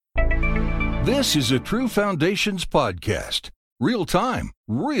This is a True Foundations podcast. Real time,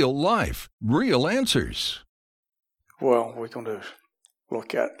 real life, real answers. Well, we're going to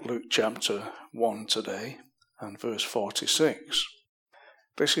look at Luke chapter 1 today and verse 46.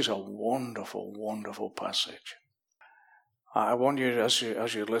 This is a wonderful, wonderful passage. I want you, as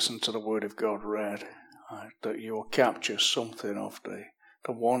you listen to the Word of God read, that you will capture something of the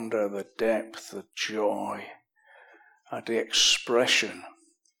wonder, the depth, the joy, the expression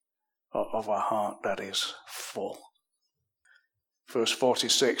of a heart that is full. Verse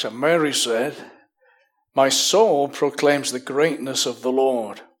 46, and Mary said, my soul proclaims the greatness of the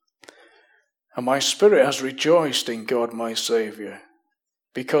Lord, and my spirit has rejoiced in God my Saviour,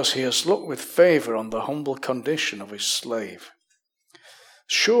 because he has looked with favour on the humble condition of his slave.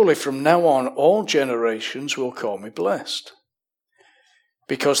 Surely from now on all generations will call me blessed,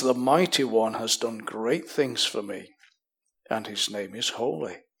 because the Mighty One has done great things for me, and his name is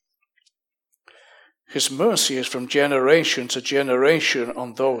holy. His mercy is from generation to generation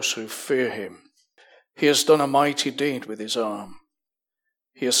on those who fear him. He has done a mighty deed with his arm.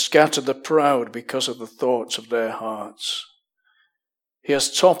 He has scattered the proud because of the thoughts of their hearts. He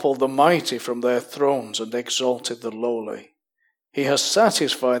has toppled the mighty from their thrones and exalted the lowly. He has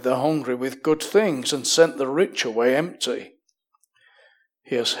satisfied the hungry with good things and sent the rich away empty.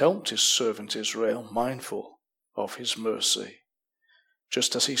 He has helped his servant Israel, mindful of his mercy,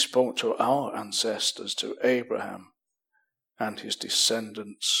 just as he spoke to our ancestors, to Abraham and his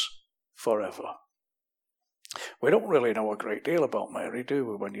descendants forever. We don't really know a great deal about Mary, do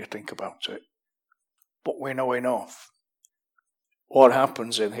we, when you think about it? But we know enough. What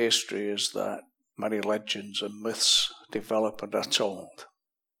happens in history is that many legends and myths develop and are told.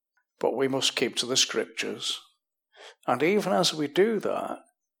 But we must keep to the scriptures. And even as we do that,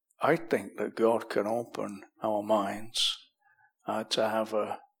 I think that God can open our minds to have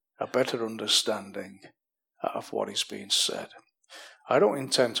a better understanding of what is being said. I don't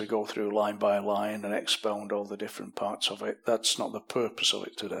intend to go through line by line and expound all the different parts of it. That's not the purpose of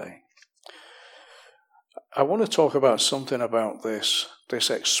it today. I want to talk about something about this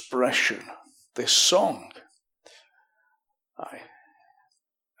expression, this song.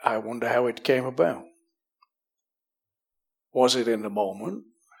 I wonder how it came about. Was it in the moment?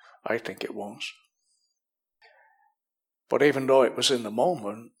 I think it was. But even though it was in the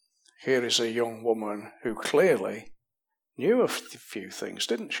moment, here is a young woman who clearly knew a few things,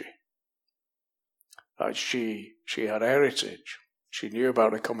 didn't she? She had heritage. She knew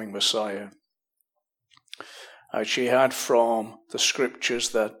about the coming Messiah. She had from the scriptures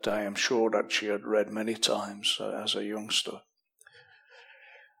that I am sure that she had read many times as a youngster.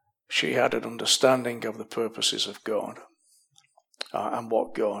 She had an understanding of the purposes of God and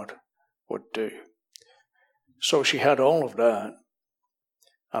what God would do. So she had all of that,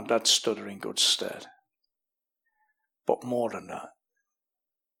 and that stood her in good stead. But more than that,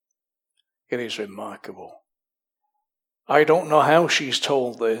 it is remarkable. I don't know how she's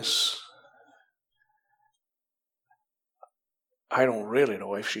told this. I don't really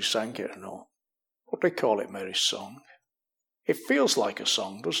know if she sang it or not. But they call it Mary's song. It feels like a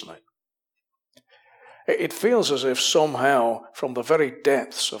song, doesn't it? It feels as if somehow, from the very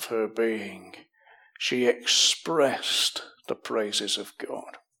depths of her being, she expressed the praises of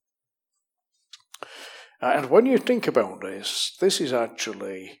God. And when you think about this is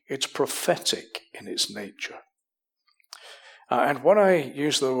actually, it's prophetic in its nature. And when I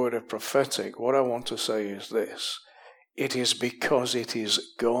use the word of prophetic, what I want to say is this. It is because it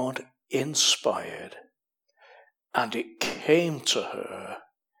is God inspired, and it came to her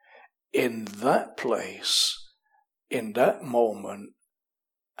in that place, in that moment,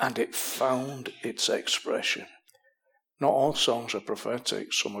 and it found its expression. Not all songs are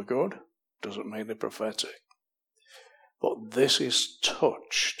prophetic. Some are good. Doesn't mean they're prophetic. But this is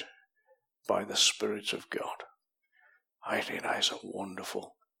touched by the Spirit of God. I think that is a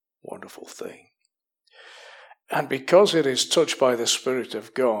wonderful, wonderful thing. And because it is touched by the Spirit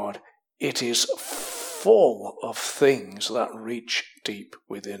of God, it is full of things that reach deep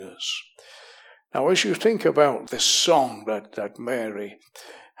within us. Now, as you think about this song that Mary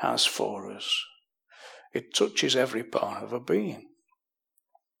has for us, it touches every part of her being.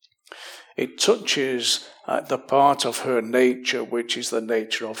 It touches the part of her nature, which is the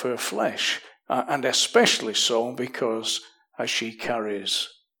nature of her flesh, and especially so because she carries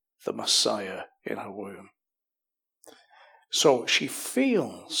the Messiah in her womb. So she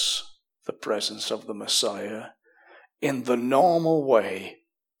feels the presence of the Messiah in the normal way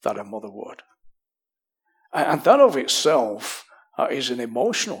that a mother would. And that of itself is an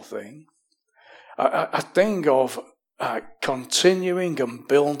emotional thing, a thing of continuing and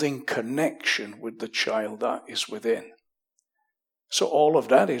building connection with the child that is within. So all of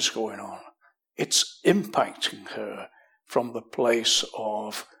that is going on. It's impacting her from the place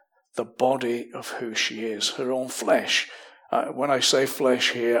of the body of who she is, her own flesh. When I say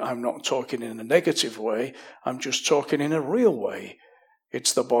flesh here, I'm not talking in a negative way. I'm just talking in a real way.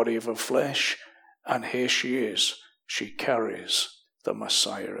 It's the body of her flesh, and here she is. She carries the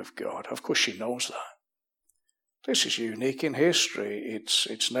Messiah of God. Of course, she knows that. This is unique in history.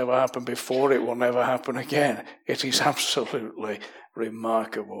 It's never happened before. It will never happen again. It is absolutely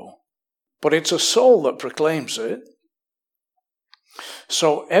remarkable. But it's a soul that proclaims it.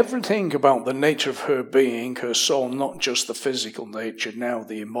 So everything about the nature of her being, her soul, not just the physical nature, now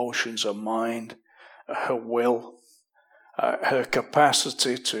the emotions, her mind, her will, her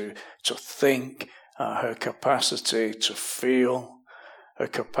capacity to think, her capacity to feel, her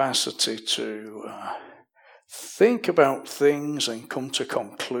capacity to think about things and come to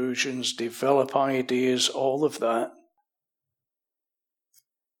conclusions, develop ideas, all of that.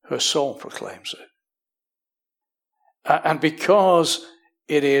 Her soul proclaims it. And because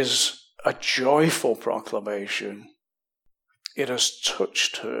it is a joyful proclamation, it has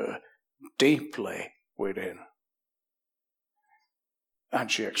touched her deeply within. And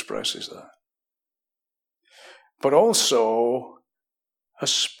she expresses that. But also, her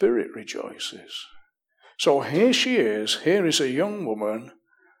spirit rejoices. So here she is. Here is a young woman.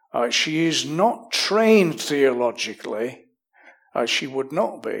 She is not trained theologically. She would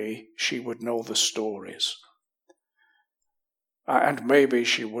not be. She would know the stories. And maybe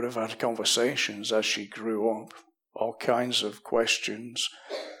she would have had conversations as she grew up, all kinds of questions,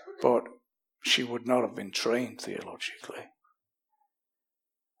 but she would not have been trained theologically.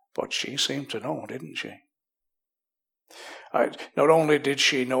 But she seemed to know, didn't she? Not only did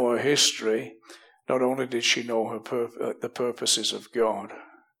she know her history, not only did she know the purposes of God,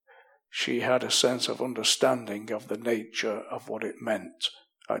 she had a sense of understanding of the nature of what it meant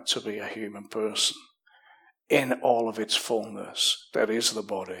to be a human person. In all of its fullness, there is the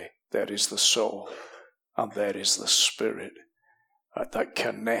body, there is the soul, and there is the spirit that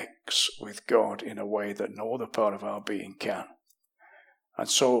connects with God in a way that no other part of our being can. And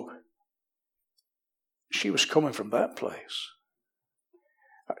so, she was coming from that place.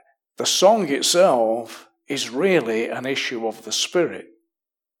 The song itself is really an issue of the Spirit,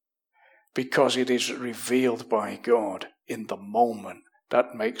 because it is revealed by God in the moment.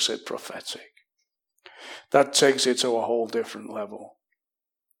 That makes it prophetic. That takes it to a whole different level.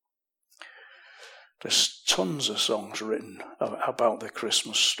 There's tons of songs written about the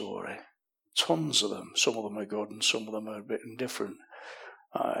Christmas story. Tons of them. Some of them are good and some of them are a bit indifferent.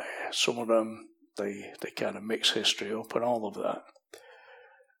 Some of them, they kind of mix history up and all of that.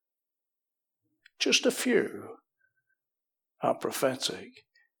 Just a few are prophetic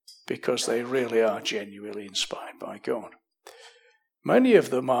because they really are genuinely inspired by God. Many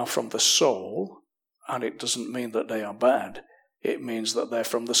of them are from the soul, and it doesn't mean that they are bad. It means that they're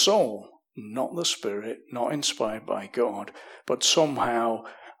from the soul, not the spirit, not inspired by God, but somehow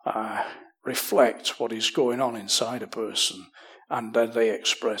reflect what is going on inside a person, and then they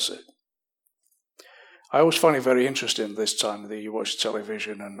express it. I always find it very interesting this time that you watch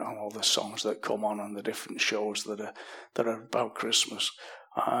television and all the songs that come on and the different shows that are about Christmas.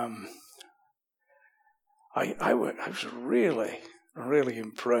 I was really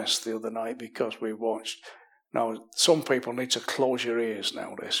impressed the other night because we watched. Now, some people need to close your ears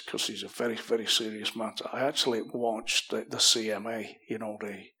nowadays because it's a very, very serious matter. I actually watched the CMA,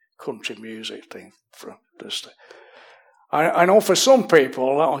 the country music thing from this. I know for some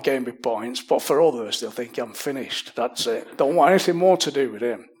people that'll gain me points, but for others they'll think I'm finished. That's it. Don't want anything more to do with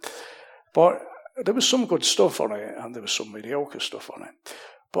him. But there was some good stuff on it, and there was some mediocre stuff on it.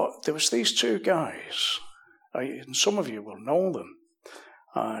 But there was these two guys, and some of you will know them.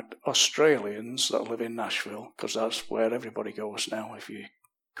 Australians that live in Nashville, because that's where everybody goes now if you're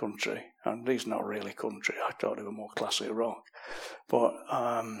country. And he's not really country. I thought they were more classic rock. But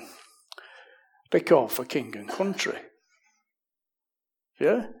they call for King and Country.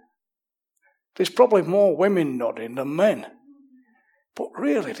 Yeah? There's probably more women nodding than men. But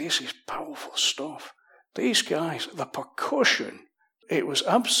really, this is powerful stuff. These guys, the percussion, it was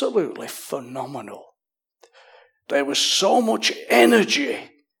absolutely phenomenal. There was so much energy.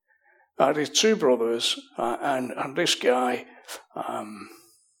 There's two brothers, and this guy,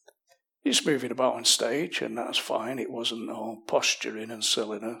 he's moving about on stage, and that's fine. It wasn't all posturing and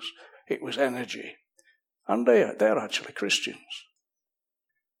silliness. It was energy. And they're actually Christians.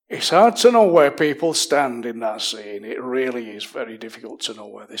 It's hard to know where people stand in that scene. It really is very difficult to know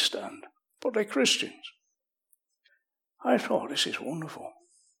where they stand. But they're Christians. I thought, this is wonderful.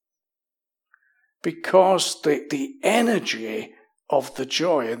 Because the energy of the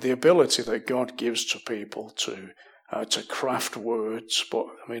joy and the ability that God gives to people to craft words, but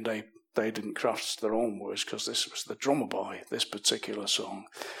I mean they didn't craft their own words because this was the drummer boy, this particular song.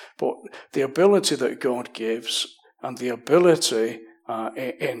 But the ability that God gives and the ability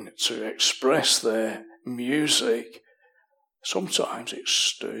to express their music, sometimes it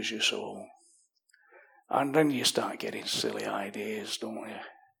stirs your soul. And then you start getting silly ideas, don't you?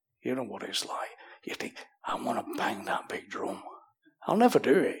 You know what it's like. You think, I want to bang that big drum. I'll never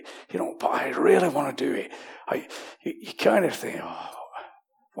do it, but I really want to do it. You kind of think,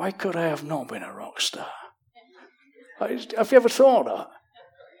 why could I have not been a rock star? Have you ever thought that?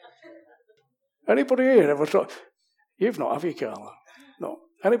 Anybody here ever thought? You've not, have you, Carla? No.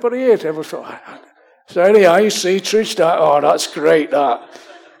 Anybody here ever thought? So anyhow, you see Trish, that's great, that.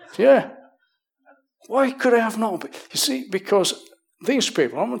 Yeah. Why could I have not been? You see, because these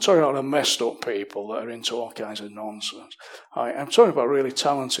people, I'm not talking about the messed up people that are into all kinds of nonsense. I'm talking about really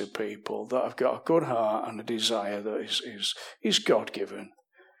talented people that have got a good heart and a desire that is God-given.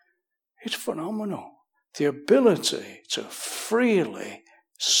 It's phenomenal. The ability to freely,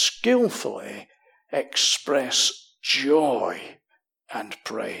 skillfully express joy and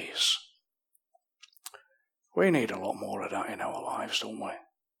praise. We need a lot more of that in our lives, don't we?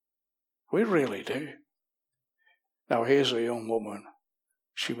 We really do. Now, here's a young woman.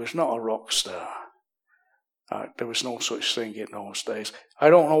 She was not a rock star. There was no such thing in those days. I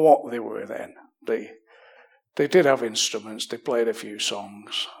don't know what they were then. They did have instruments. They played a few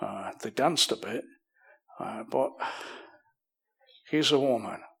songs. They danced a bit. But here's a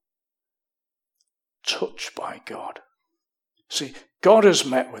woman touched by God. See, God has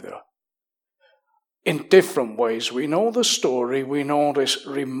met with her in different ways. We know the story. We know this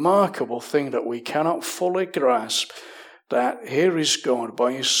remarkable thing that we cannot fully grasp, that here is God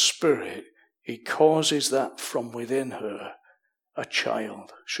by His Spirit. He causes that from within her a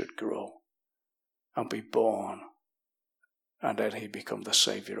child should grow and be born, and then He become the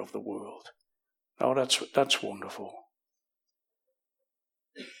Saviour of the world. Now that's wonderful.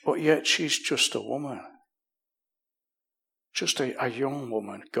 But yet she's just a woman. Just a young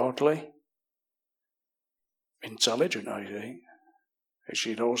woman, godly, intelligent, I think.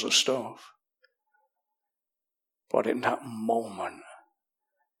 She knows her stuff. But in that moment,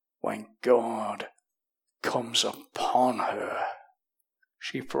 when God comes upon her,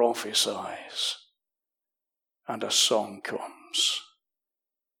 she prophesies, and a song comes,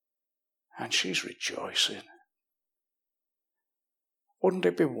 and she's rejoicing. Wouldn't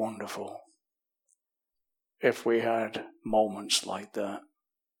it be wonderful if we had moments like that?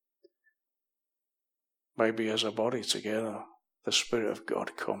 Maybe as a body together, the Spirit of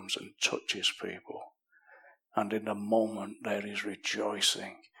God comes and touches people. And in the moment there is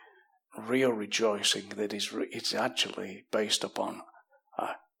rejoicing, real rejoicing that it's actually based upon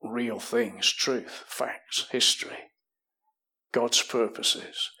real things, truth, facts, history, God's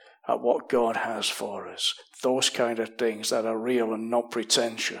purposes, what God has for us, those kind of things that are real and not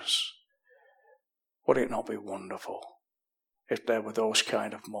pretentious. Would it not be wonderful if there were those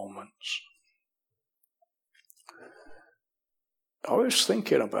kind of moments? I was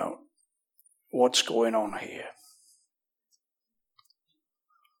thinking about what's going on here.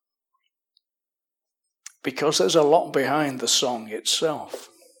 Because there's a lot behind the song itself.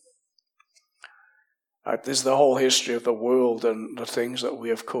 There's the whole history of the world and the things that we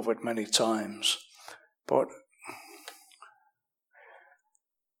have covered many times. But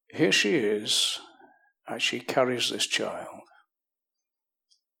here she is, and she carries this child.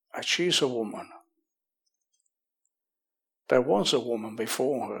 And she's a woman. There was a woman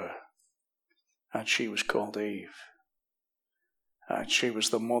before her, and she was called Eve. And she was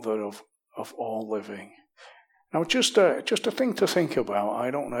the mother of all living. Now, just a thing to think about.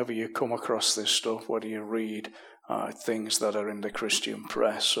 I don't know if you come across this stuff, whether you read things that are in the Christian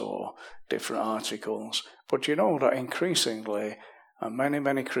press or different articles. But you know that increasingly,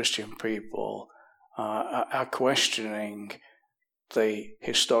 many Christian people are questioning the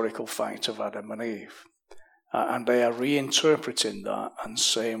historical fact of Adam and Eve. And they are reinterpreting that and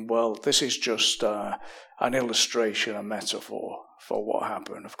saying, well, this is just an illustration, a metaphor for what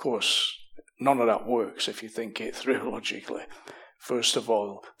happened. Of course, none of that works if you think it through logically. First of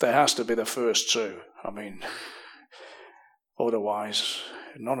all, there has to be the first two. I mean, otherwise,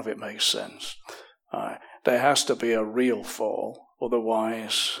 none of it makes sense. There has to be a real fall.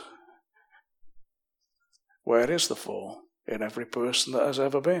 Otherwise, where is the fall in every person that has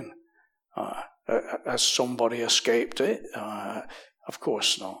ever been? Has somebody escaped it? Of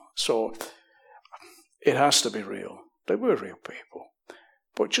course not. So it has to be real. They were real people.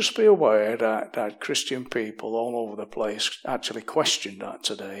 But just be aware that Christian people all over the place actually question that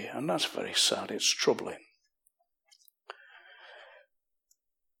today, and that's very sad. It's troubling.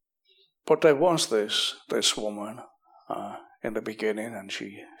 But there was this woman in the beginning, and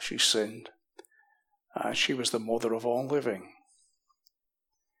she sinned. She was the mother of all living.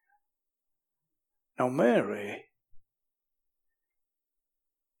 Now Mary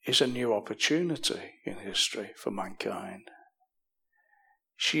is a new opportunity in history for mankind.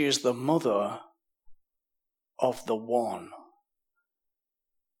 She is the mother of the one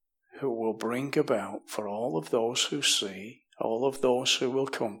who will bring about for all of those who see, all of those who will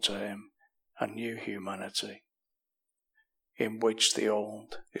come to him, a new humanity in which the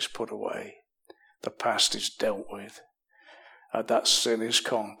old is put away, the past is dealt with, that sin is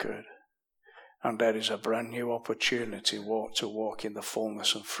conquered, and there is a brand new opportunity to walk in the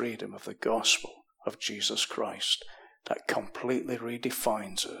fullness and freedom of the gospel of Jesus Christ that completely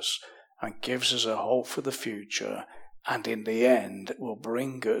redefines us and gives us a hope for the future, and in the end will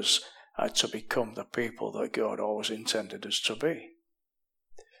bring us to become the people that God always intended us to be.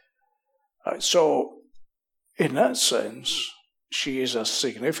 So, in that sense, she is as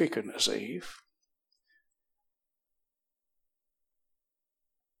significant as Eve.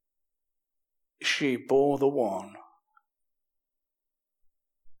 She bore the one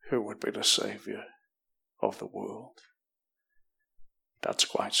who would be the Saviour of the world. That's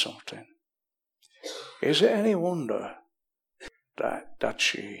quite something. Is it any wonder that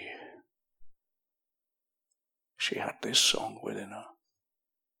she had this song within her?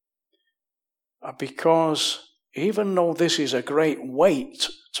 Because even though this is a great weight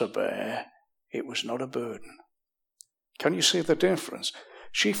to bear, it was not a burden. Can you see the difference?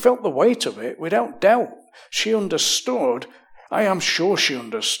 She felt the weight of it without doubt. She understood. I am sure she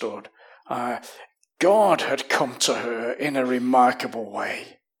understood. God had come to her in a remarkable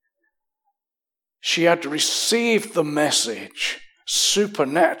way. She had received the message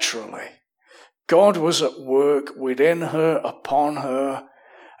supernaturally. God was at work within her, upon her.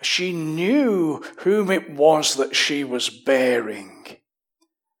 She knew whom it was that she was bearing.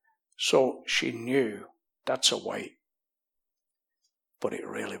 So she knew that's a weight. But it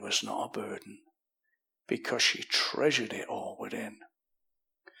really was not a burden, because she treasured it all within.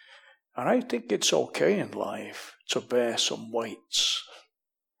 And I think it's okay in life to bear some weights,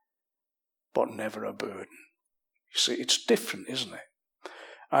 but never a burden. You see, it's different, isn't it?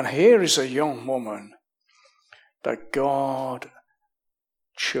 And here is a young woman that God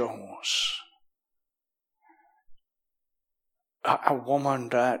chose. A woman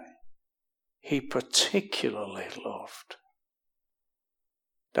that he particularly loved.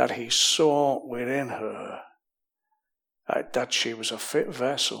 That he saw within her that she was a fit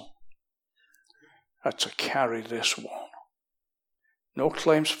vessel to carry this one. No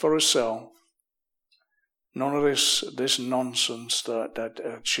claims for herself. None of this nonsense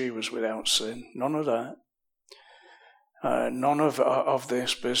that she was without sin. None of that. None of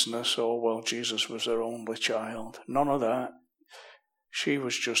this business, oh, well, Jesus was her only child. None of that. She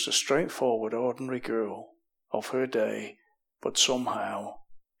was just a straightforward, ordinary girl of her day, but somehow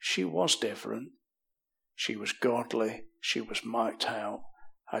she was different. She was godly. She was marked out.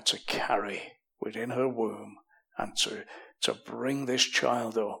 Had to carry within her womb and to bring this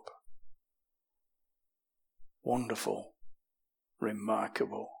child up. Wonderful.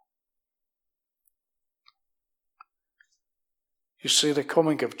 Remarkable. You see, the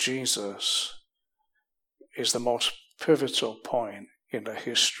coming of Jesus is the most pivotal point in the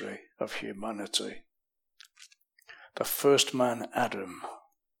history of humanity. The first man, Adam,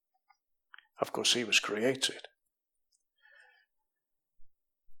 of course, he was created.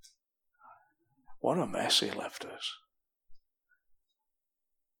 What a mess he left us.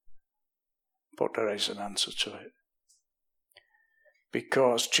 But there is an answer to it.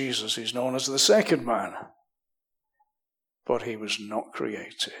 Because Jesus is known as the second man. But he was not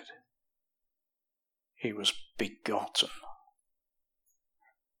created. He was begotten.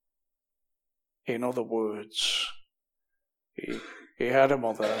 In other words, he had a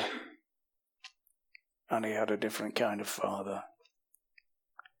mother and he had a different kind of father.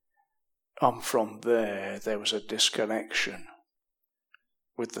 And from there was a disconnection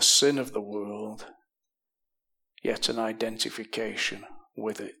with the sin of the world, yet an identification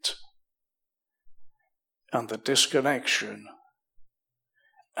with it. And the disconnection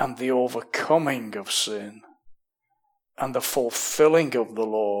and the overcoming of sin and the fulfilling of the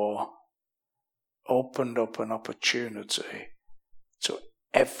law opened up an opportunity to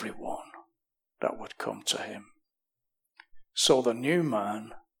everyone that would come to him. So the new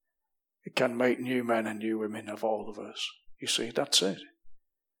man It can make new men and new women of all of us. You see, that's it.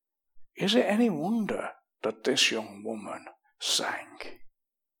 Is it any wonder that this young woman sang?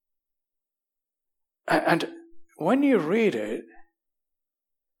 And when you read it,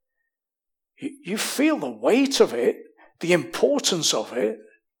 you feel the weight of it, the importance of it,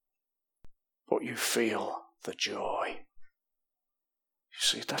 but you feel the joy. You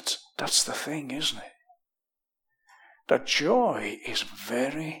see, that's the thing, isn't it? That joy is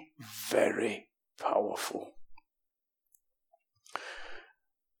very, very powerful.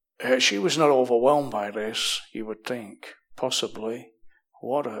 She was not overwhelmed by this, you would think, possibly.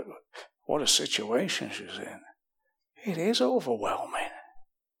 What a situation she's in. It is overwhelming.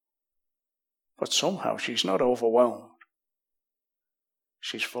 But somehow she's not overwhelmed.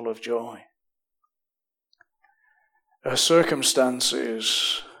 She's full of joy. Her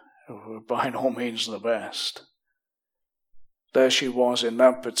circumstances were by no means the best. There she was in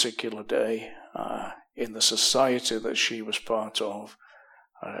that particular day, in the society that she was part of.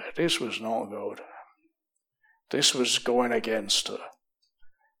 This was not good. This was going against her.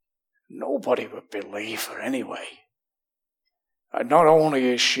 Nobody would believe her anyway. Not only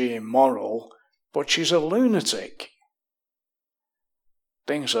is she immoral, but she's a lunatic.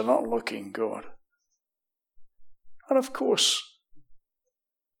 Things are not looking good. And of course,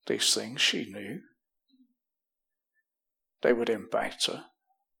 these things she knew. They would impact her.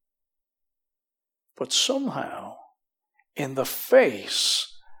 But somehow, in the face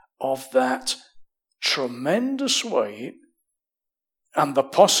of that tremendous weight and the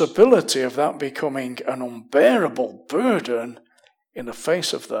possibility of that becoming an unbearable burden, in the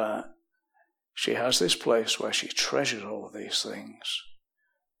face of that, she has this place where she treasures all of these things.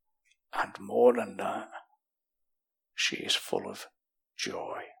 And more than that, she is full of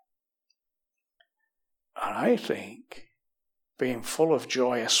joy. And I think being full of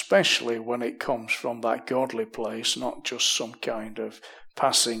joy, especially when it comes from that godly place, not just some kind of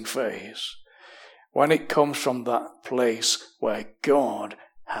passing phase, when it comes from that place where God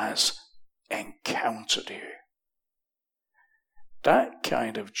has encountered you, that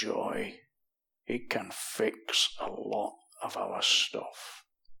kind of joy, it can fix a lot of our stuff.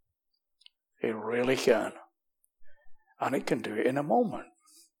 It really can. And it can do it in a moment.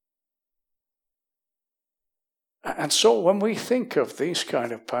 And so when we think of these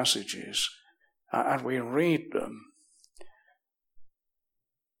kind of passages and we read them,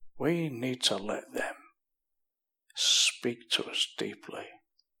 we need to let them speak to us deeply.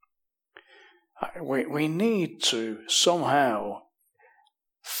 We need to somehow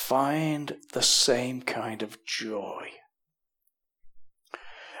find the same kind of joy.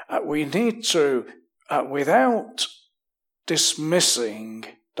 We need to, without dismissing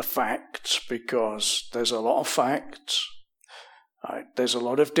the facts, because there's a lot of facts, there's a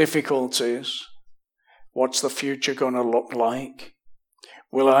lot of difficulties. What's the future going to look like?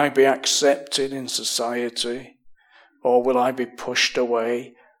 Will I be accepted in society, or will I be pushed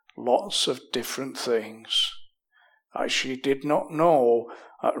away? Lots of different things. She did not know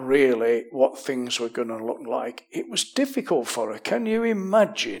really what things were going to look like. It was difficult for her. Can you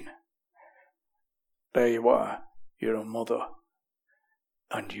imagine? There you are, you're a mother,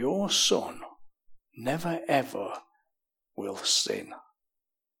 and your son never ever will sin.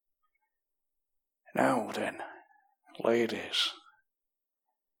 Now then, ladies,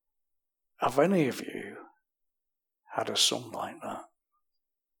 have any of you had a son like that?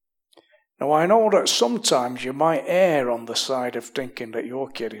 Now, I know that sometimes you might err on the side of thinking that your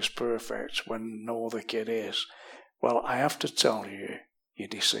kid is perfect when no other kid is. Well, I have to tell you, you're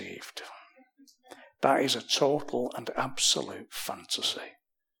deceived. That is a total and absolute fantasy.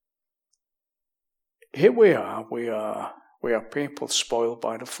 Here we are people spoiled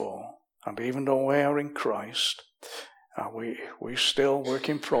by the fall. And even though we are in Christ, we're still work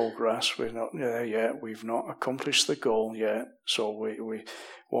in progress. We're not there yet. We've not accomplished the goal yet. So we're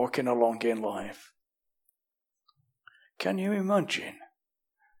walking along in life. Can you imagine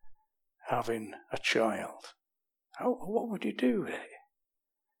having a child? What would you do with it?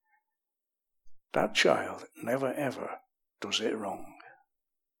 That child never ever does it wrong.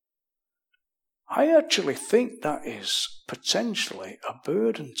 I actually think that is potentially a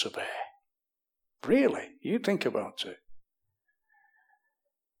burden to bear. Really, you think about it.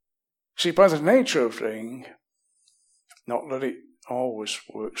 See, by the nature of things, not that it always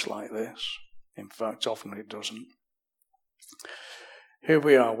works like this. In fact, often it doesn't. Here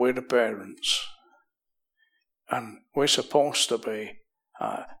we are, we're the parents. And we're supposed to be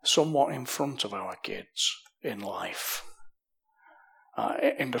somewhat in front of our kids in life.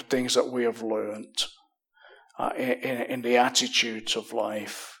 In the things that we have learnt. In the attitudes of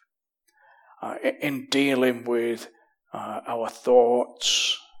life. in dealing with our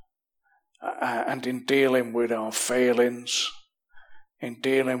thoughts, and in dealing with our failings, in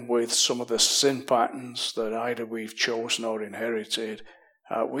dealing with some of the sin patterns that either we've chosen or inherited,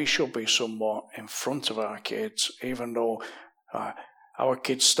 we should be somewhat in front of our kids, even though our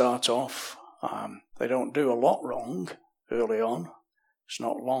kids start off, they don't do a lot wrong early on. It's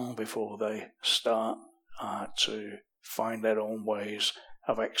not long before they start to find their own ways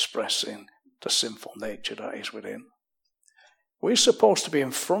of expressing the sinful nature that is within. We're supposed to be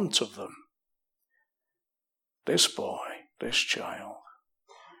in front of them. This boy, this child,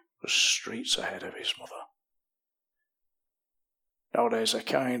 was streets ahead of his mother. Now there's a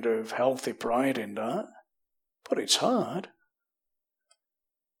kind of healthy pride in that, but it's hard.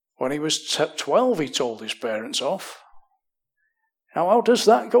 When he was 12, he told his parents off. Now how does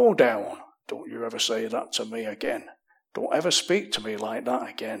that go down? Don't you ever say that to me again. Don't ever speak to me like that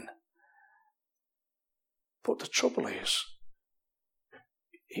again. But the trouble is,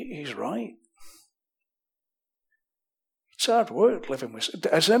 he's right. It's hard work living with.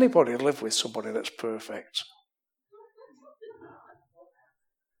 Has anybody lived with somebody that's perfect?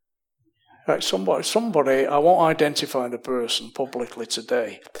 Right, somebody, I won't identify the person publicly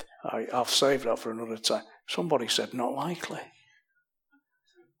today. I'll save that for another time. Somebody said, not likely.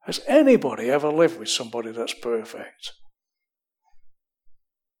 Has anybody ever lived with somebody that's perfect?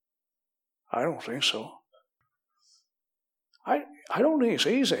 I don't think so. I don't think it's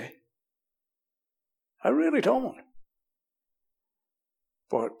easy. I really don't.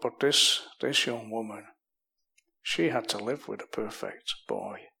 But this young woman, she had to live with a perfect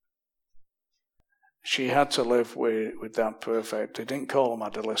boy. She had to live with that perfect, they didn't call them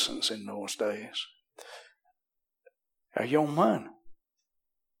adolescents in those days. A young man.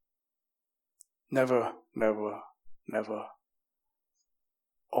 Never,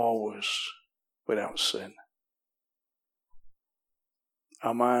 always without sin.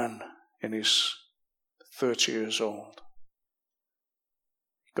 A man in his 30 years old.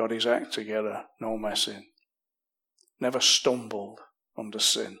 Got his act together, no messing. Never stumbled under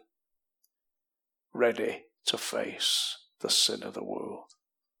sin. Ready to face the sin of the world.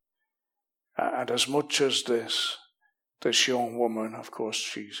 And as much as this young woman, of course,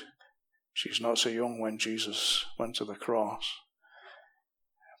 she's not so young when Jesus went to the cross,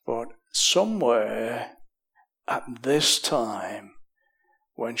 but somewhere at this time,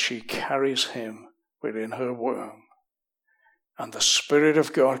 when she carries him within her womb, and the Spirit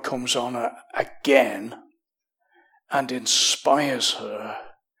of God comes on her again and inspires her,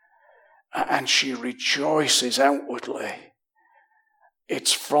 and she rejoices outwardly.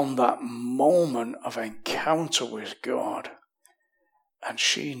 It's from that moment of encounter with God, and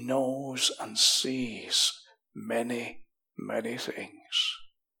she knows and sees many, many things.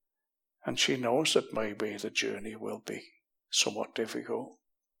 And she knows that maybe the journey will be somewhat difficult,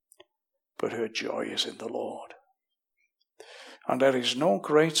 but her joy is in the Lord. And there is no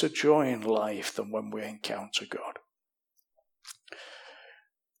greater joy in life than when we encounter God.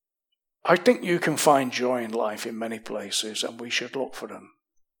 I think you can find joy in life in many places, and we should look for them.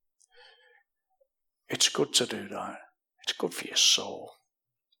 It's good to do that. It's good for your soul.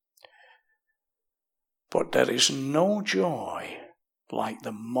 But there is no joy like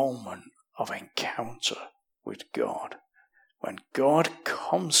the moment of encounter with God, when God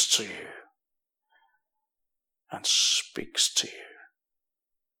comes to you and speaks to you,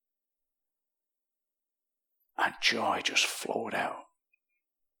 and joy just flowed out.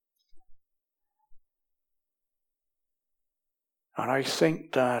 And I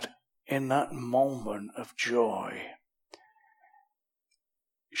think that in that moment of joy,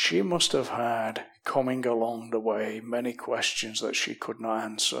 she must have had, coming along the way, many questions that she could not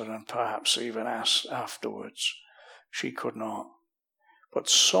answer, and perhaps even ask afterwards. She could not. But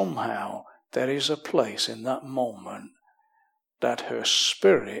somehow there is a place in that moment that her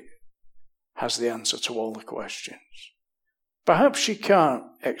spirit has the answer to all the questions. Perhaps she can't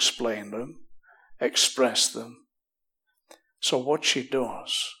explain them, express them. So what she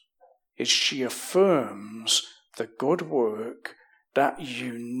does is she affirms the good work, that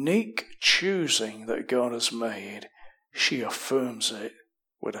unique choosing that God has made. She affirms it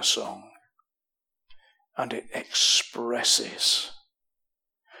with a song. And it expresses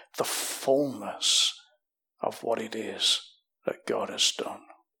the fullness of what it is that God has done.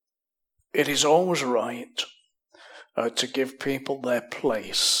 It is always right to give people their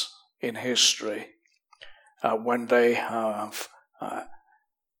place in history when they have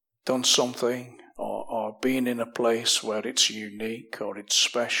done something or been in a place where it's unique or it's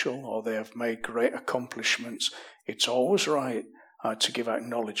special or they have made great accomplishments. It's always right to give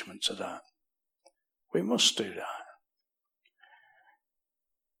acknowledgement to that. We must do that.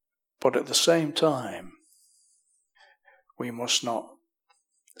 But at the same time, we must not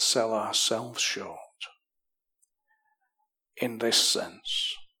sell ourselves short in this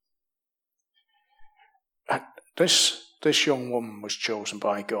sense. This young woman was chosen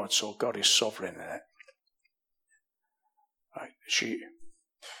by God, so God is sovereign in it. Right?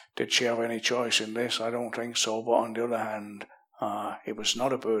 Did she have any choice in this? I don't think so. But on the other hand, it was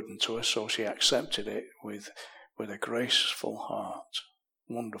not a burden to her, so she accepted it with a graceful heart.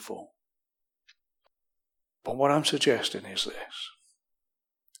 Wonderful. But what I'm suggesting is this.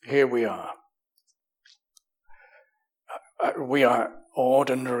 Here we are. We are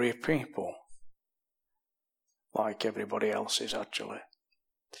ordinary people, like everybody else is actually.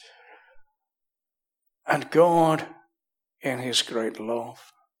 And God, in his great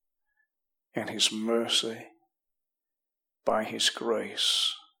love, in his mercy, by his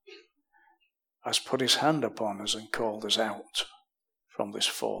grace, has put his hand upon us and called us out from this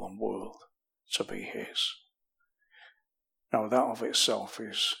fallen world to be his. Now that of itself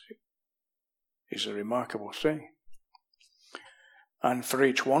is a remarkable thing. And for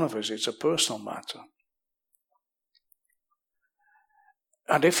each one of us it's a personal matter.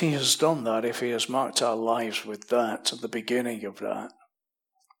 And if he has done that, if he has marked our lives with that at the beginning of that,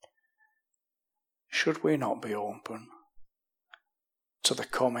 should we not be open to the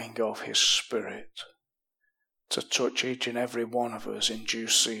coming of his Spirit to touch each and every one of us in due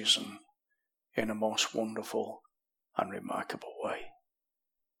season in a most wonderful and remarkable way?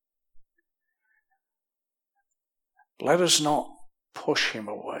 Let us not push him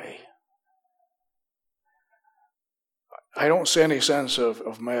away. I don't see any sense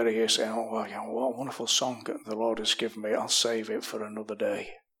of Mary here saying, oh, well, what a wonderful song the Lord has given me. I'll save it for another day.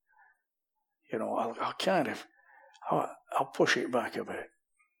 I'll push it back a bit.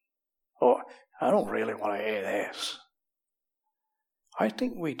 Or, I don't really want to hear this. I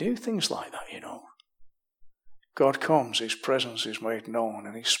think we do things like that, God comes, his presence is made known,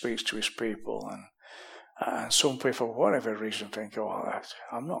 and he speaks to his people. And some people, for whatever reason, think,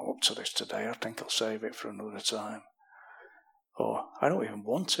 I'm not up to this today. I think I'll save it for another time. Or, I don't even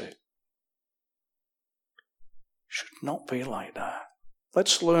want it. Should not be like that.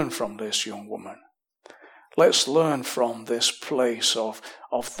 Let's learn from this young woman. Let's learn from this place of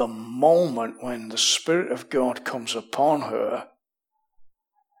the moment when the Spirit of God comes upon her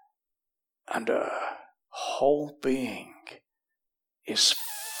and her whole being is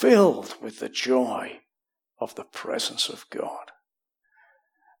filled with the joy of the presence of God.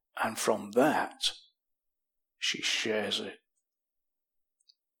 And from that, she shares it.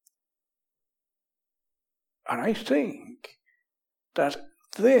 And I think that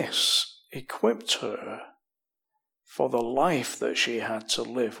this equipped her for the life that she had to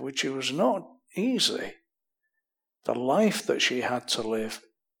live, which was not easy. The life that she had to live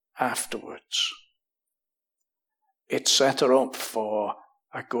afterwards. It set her up for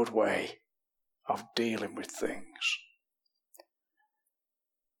a good way of dealing with things.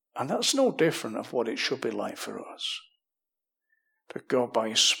 And that's no different of what it should be like for us. That God by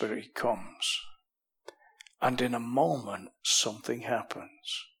his Spirit comes, and in a moment something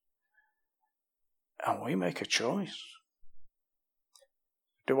happens. And we make a choice.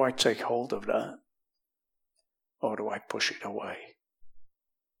 Do I take hold of that? Or do I push it away?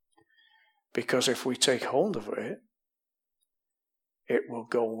 Because if we take hold of it, it will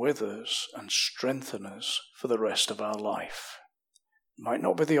go with us and strengthen us for the rest of our life. Might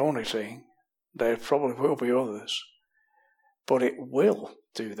not be the only thing. There probably will be others. But it will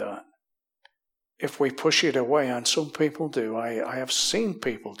do that. If we push it away, and some people do, I have seen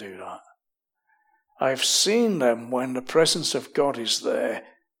people do that. I've seen them, when the presence of God is there,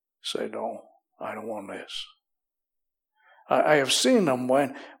 say, no, I don't want this. I have seen them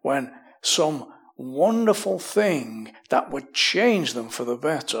when some wonderful thing that would change them for the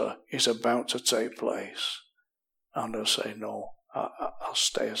better is about to take place. And they'll say, no, I'll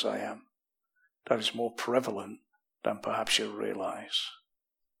stay as I am. That is more prevalent than perhaps you realize.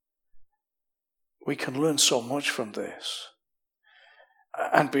 We can learn so much from this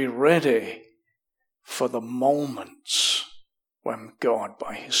and be ready for the moments when God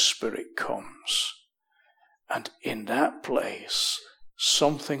by his Spirit comes. And in that place,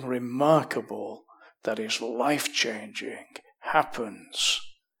 something remarkable that is life-changing happens.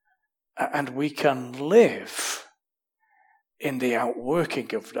 And we can live in the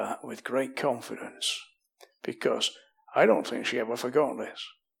outworking of that with great confidence. Because I don't think she ever forgot this.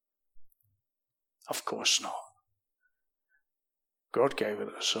 Of course not. God gave her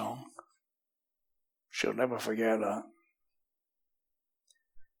the song. She'll never forget that.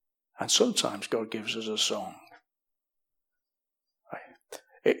 And sometimes God gives us a song.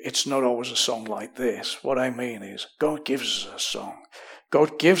 It's not always a song like this. What I mean is, God gives us a song.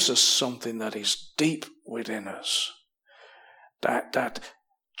 God gives us something that is deep within us, that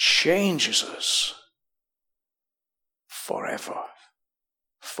changes us forever,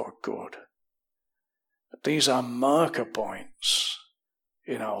 for good. These are marker points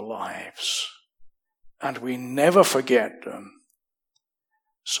in our lives, and we never forget them.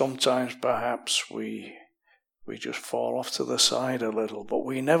 Sometimes perhaps we just fall off to the side a little, but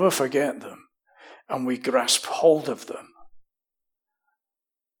we never forget them, and we grasp hold of them.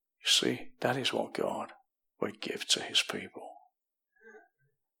 You see, that is what God would give to his people.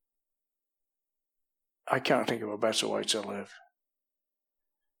 I can't think of a better way to live.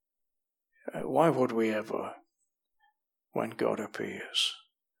 Why would we ever, when God appears,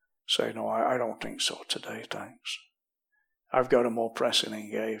 say, no, I don't think so today, thanks. I've got a more pressing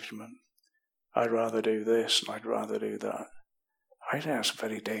engagement. I'd rather do this and I'd rather do that. I think that's a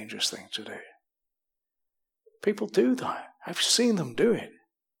very dangerous thing to do. People do that. I've seen them do it.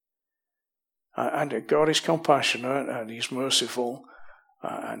 And God is compassionate and he's merciful,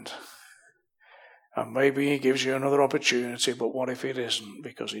 and maybe he gives you another opportunity, but what if it isn't?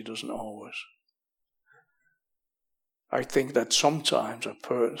 Because he doesn't always. I think that sometimes a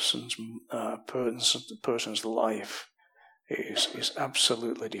person's life is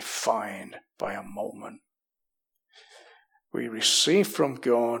absolutely defined by a moment. We receive from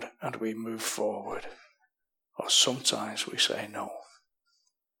God and we move forward. Or sometimes we say no.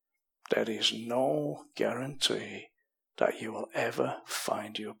 There is no guarantee that you will ever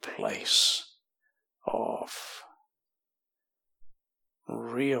find your place of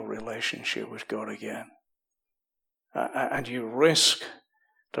real relationship with God again. And you risk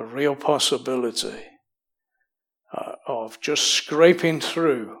the real possibility of just scraping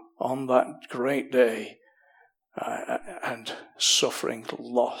through on that great day and suffering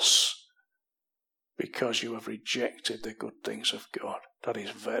loss because you have rejected the good things of God. That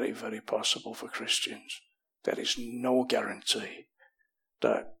is very, very possible for Christians. There is no guarantee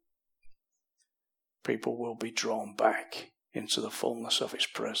that people will be drawn back into the fullness of his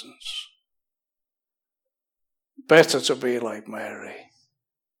presence. Better to be like Mary.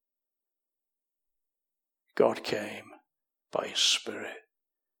 God came by his Spirit.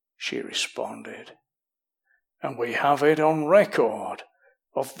 She responded. And we have it on record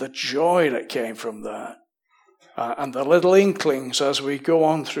of the joy that came from that. And the little inklings as we go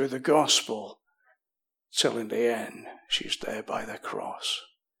on through the gospel, till in the end she's there by the cross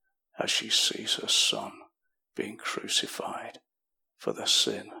as she sees her son being crucified for the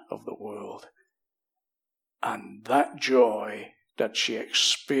sin of the world. And that joy that she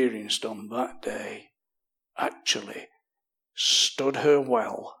experienced on that day actually stood her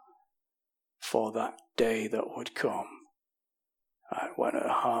well for that day that would come, when her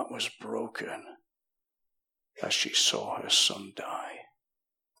heart was broken as she saw her son die.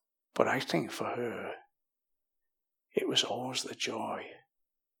 But I think for her, it was always the joy,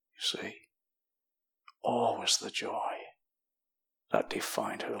 you see, always the joy that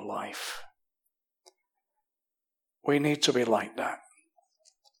defined her life. We need to be like that.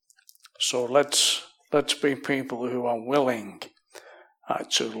 So let's be people who are willing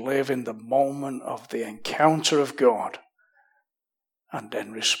to live in the moment of the encounter of God and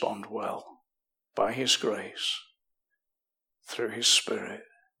then respond well by his grace through his Spirit,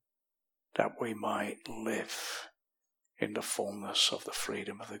 that we might live in the fullness of the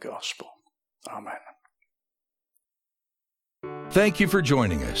freedom of the gospel. Amen. Thank you for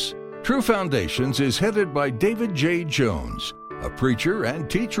joining us. True Foundations is headed by David J. Jones, a preacher and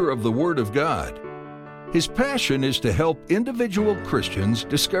teacher of the Word of God. His passion is to help individual Christians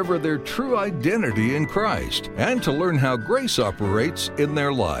discover their true identity in Christ and to learn how grace operates in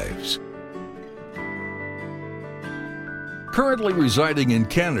their lives. Currently residing in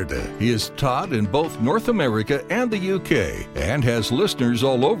Canada, he is taught in both North America and the UK and has listeners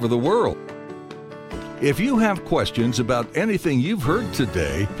all over the world. If you have questions about anything you've heard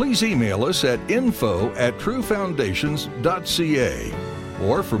today, please email us at info@truefoundations.ca.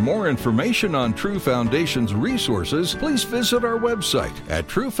 Or for more information on True Foundations resources, please visit our website at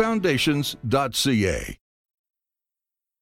truefoundations.ca.